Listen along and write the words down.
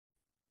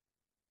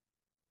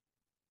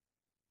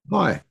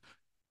Hi,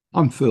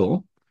 I'm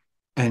Phil,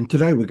 and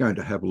today we're going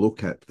to have a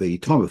look at the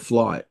time of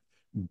flight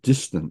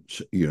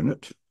distance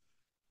unit,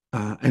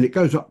 and it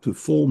goes up to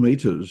 4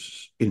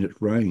 meters in its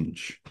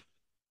range.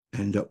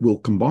 And we'll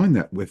combine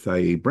that with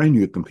a brand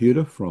new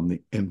computer from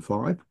the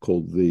M5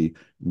 called the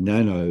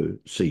Nano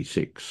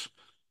C6.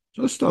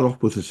 So let's start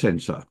off with the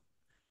sensor.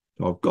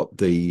 So I've got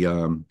the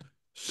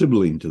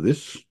sibling to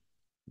this,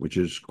 which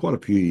is quite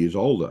a few years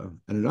older,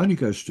 and it only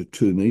goes to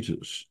 2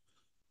 meters.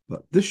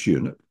 But this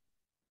unit,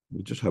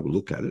 we'll just have a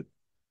look at it,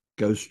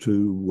 goes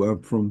to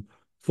from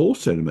 4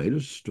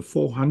 centimeters to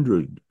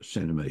 400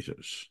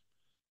 centimeters.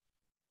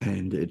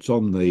 And it's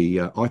on the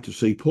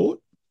I2C port.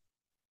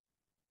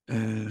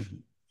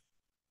 And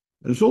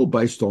it's all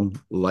based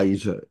on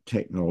laser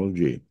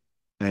technology,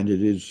 and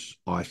it is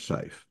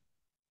eye-safe.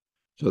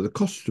 So the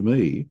cost to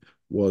me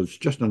was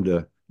just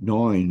under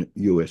 $9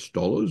 US,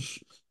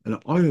 and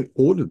I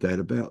ordered that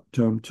about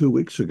 2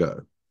 weeks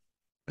ago,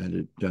 and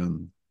it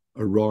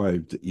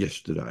arrived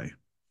yesterday.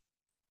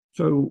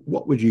 So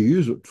what would you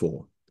use it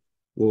for?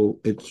 Well,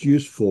 it's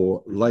used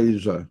for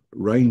laser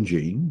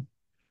ranging,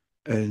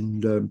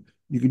 and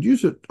you could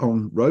use it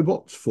on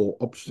robots for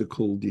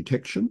obstacle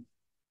detection,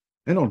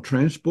 and on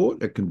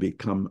transport, it can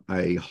become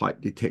a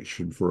height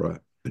detection for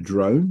a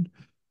drone,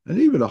 and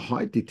even a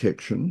height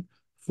detection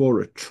for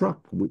a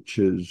truck, which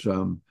is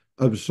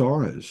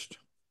oversized.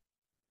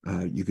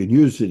 You can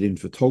use it in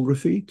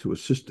photography to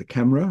assist the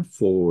camera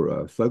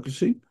for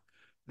focusing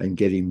and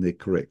getting the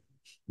correct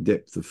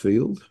depth of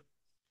field,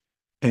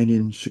 and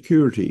in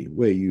security,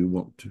 where you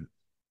want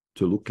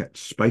to look at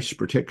space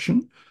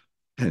protection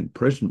and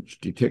presence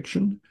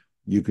detection,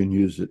 you can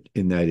use it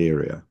in that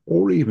area,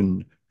 or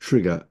even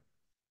trigger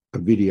a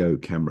video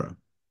camera.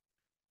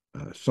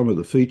 Some of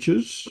the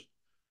features,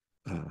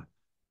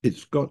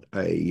 it's got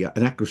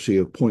an accuracy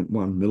of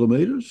 0.1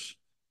 millimeters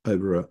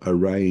over a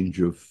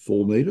range of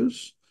 4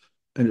 meters,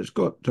 and it's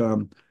got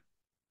a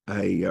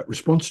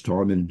response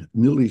time in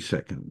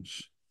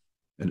milliseconds.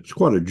 And it's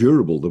quite a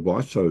durable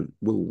device, so it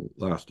will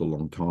last a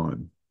long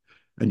time.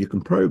 And you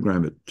can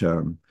program it,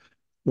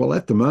 well,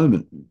 at the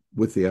moment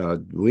with the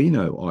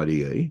Arduino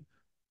IDE,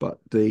 but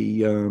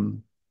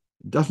the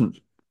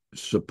doesn't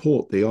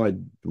support the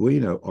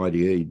Arduino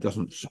IDE,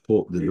 doesn't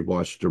support the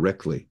device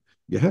directly.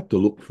 You have to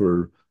look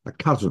for a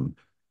cousin,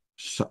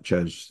 such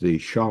as the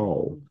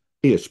Xiao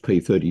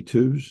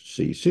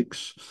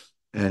ESP32C6,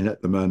 and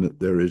at the moment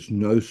there is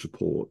no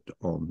support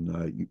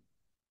on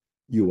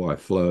UI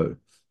Flow,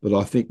 but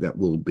I think that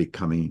will be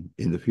coming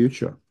in the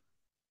future.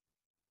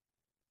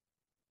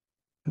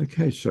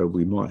 Okay, so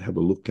we might have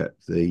a look at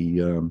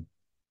we're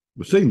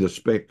seeing the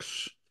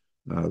specs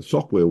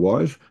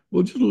software-wise.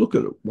 We'll just look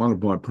at one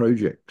of my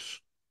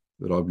projects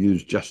that I've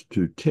used just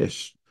to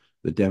test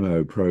the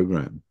demo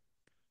program.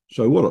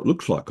 So what it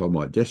looks like on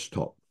my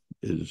desktop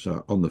is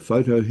on the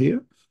photo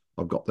here,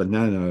 I've got the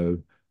Nano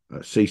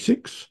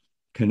C6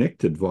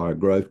 connected via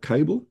Grove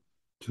cable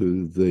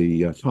to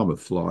the time of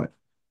flight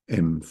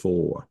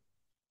M4.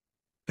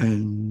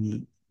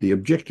 And the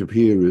objective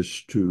here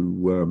is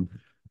to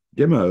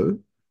demo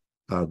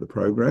the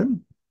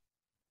program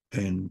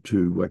and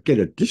to get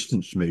a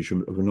distance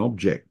measurement of an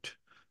object.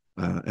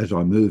 As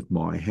I move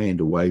my hand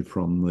away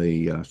from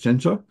the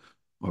sensor,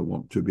 I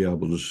want to be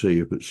able to see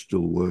if it's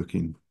still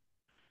working.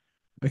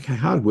 Okay,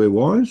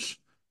 hardware-wise,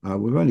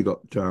 we've only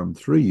got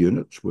 3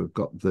 units. We've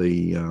got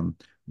the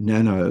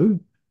Nano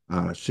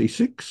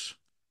C6,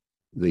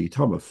 the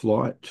time of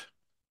flight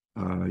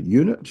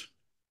unit,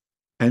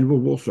 and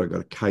we've also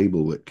got a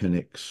cable that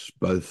connects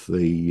both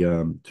the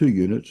 2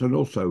 units and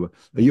also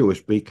a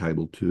USB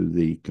cable to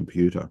the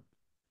computer.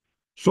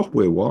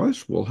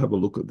 Software-wise, we'll have a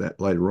look at that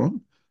later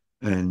on,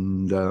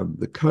 and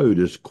the code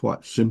is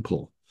quite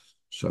simple.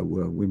 So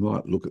we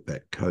might look at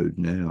that code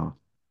now.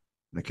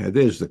 Okay,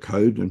 there's the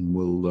code, and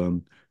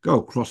we'll go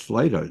across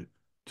later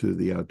to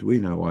the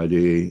Arduino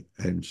IDE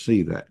and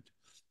see that.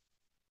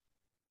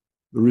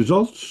 The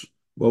results,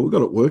 well, we've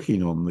got it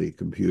working on the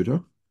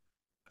computer,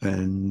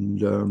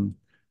 and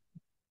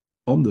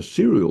on the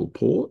serial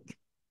port,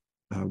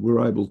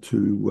 we're able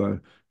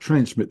to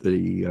transmit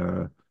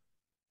the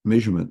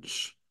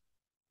measurements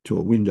to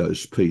a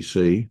Windows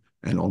PC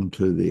and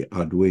onto the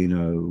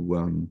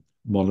Arduino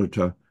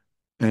monitor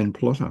and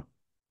plotter.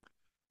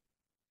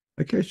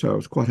 Okay, so I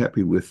was quite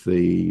happy with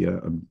the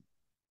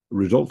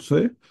results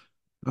there.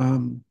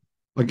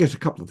 I guess a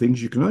couple of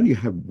things. You can only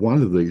have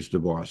one of these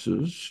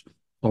devices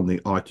on the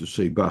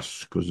I2C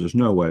bus because there's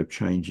no way of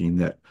changing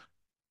that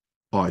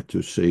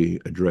I2C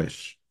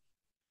address.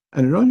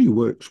 And it only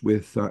works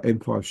with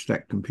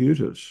M5Stack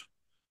computers.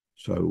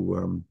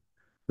 So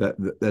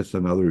that's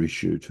another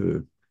issue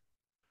too.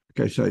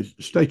 Okay, so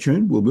stay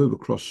tuned. We'll move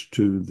across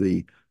to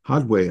the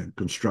hardware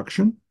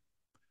construction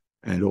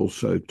and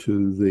also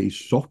to the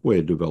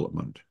software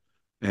development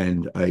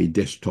and a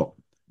desktop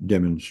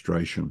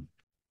demonstration.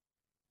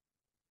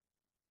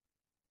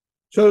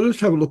 So let's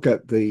have a look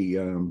at the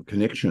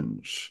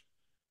connections.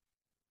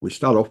 We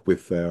start off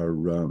with our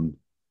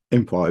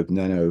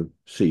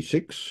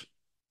M5NanoC6.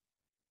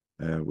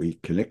 We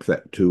connect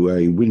that to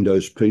a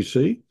Windows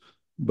PC.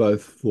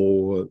 both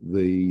for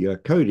the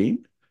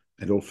coding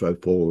and also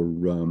for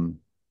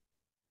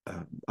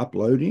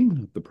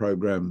uploading the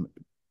program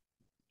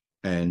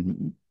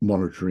and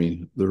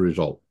monitoring the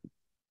result.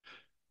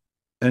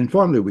 And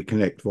finally, we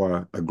connect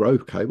via a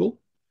Grove cable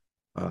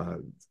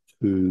to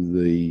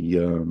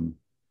the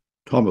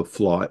time of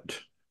flight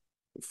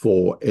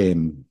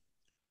 4M,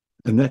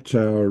 and that's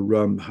our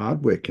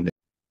hardware connection.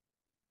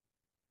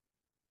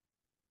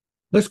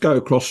 Let's go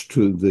across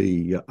to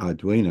the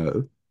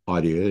Arduino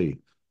IDE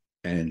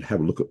and have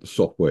a look at the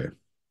software.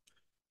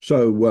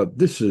 So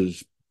this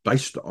is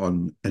based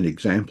on an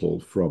example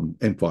from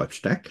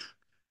M5Stack,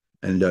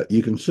 and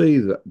you can see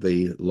that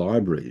the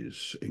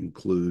libraries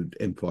include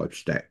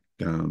M5Stack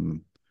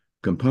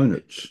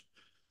components.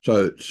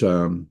 So it's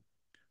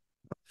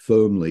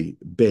firmly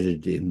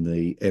bedded in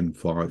the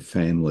M5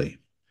 family.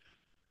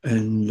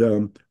 And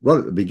right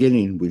at the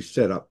beginning, we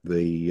set up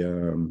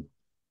the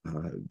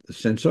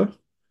sensor,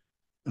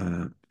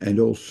 and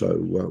also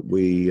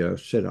we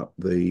set up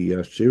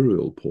the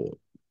serial port.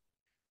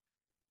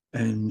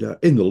 And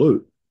in the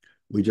loop,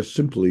 we just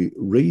simply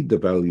read the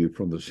value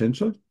from the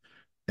sensor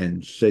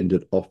and send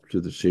it off to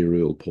the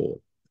serial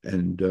port,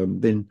 and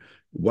then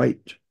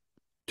wait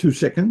 2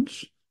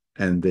 seconds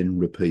and then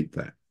repeat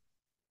that.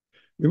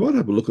 We might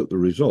have a look at the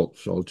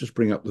results. I'll just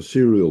bring up the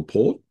serial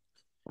port.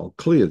 I'll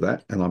clear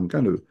that, and I'm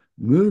going to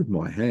move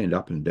my hand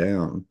up and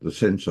down the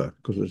sensor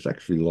because it's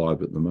actually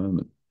live at the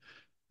moment.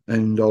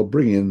 And I'll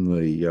bring in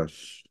the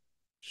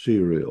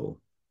serial.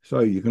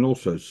 So you can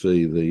also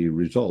see the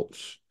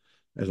results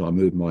as I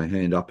move my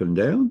hand up and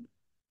down.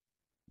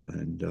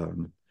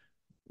 And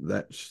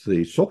that's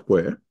the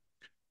software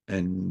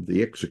and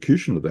the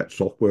execution of that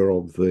software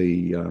of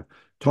the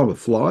time of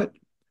flight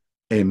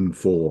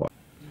M4.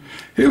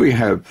 Here we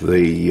have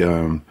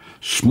the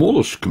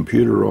smallest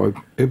computer I've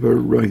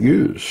ever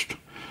used.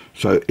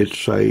 So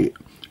it's a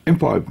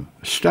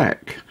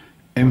M5Stack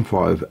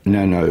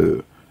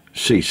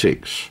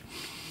M5NanoC6,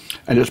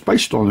 and it's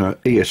based on an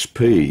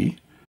ESP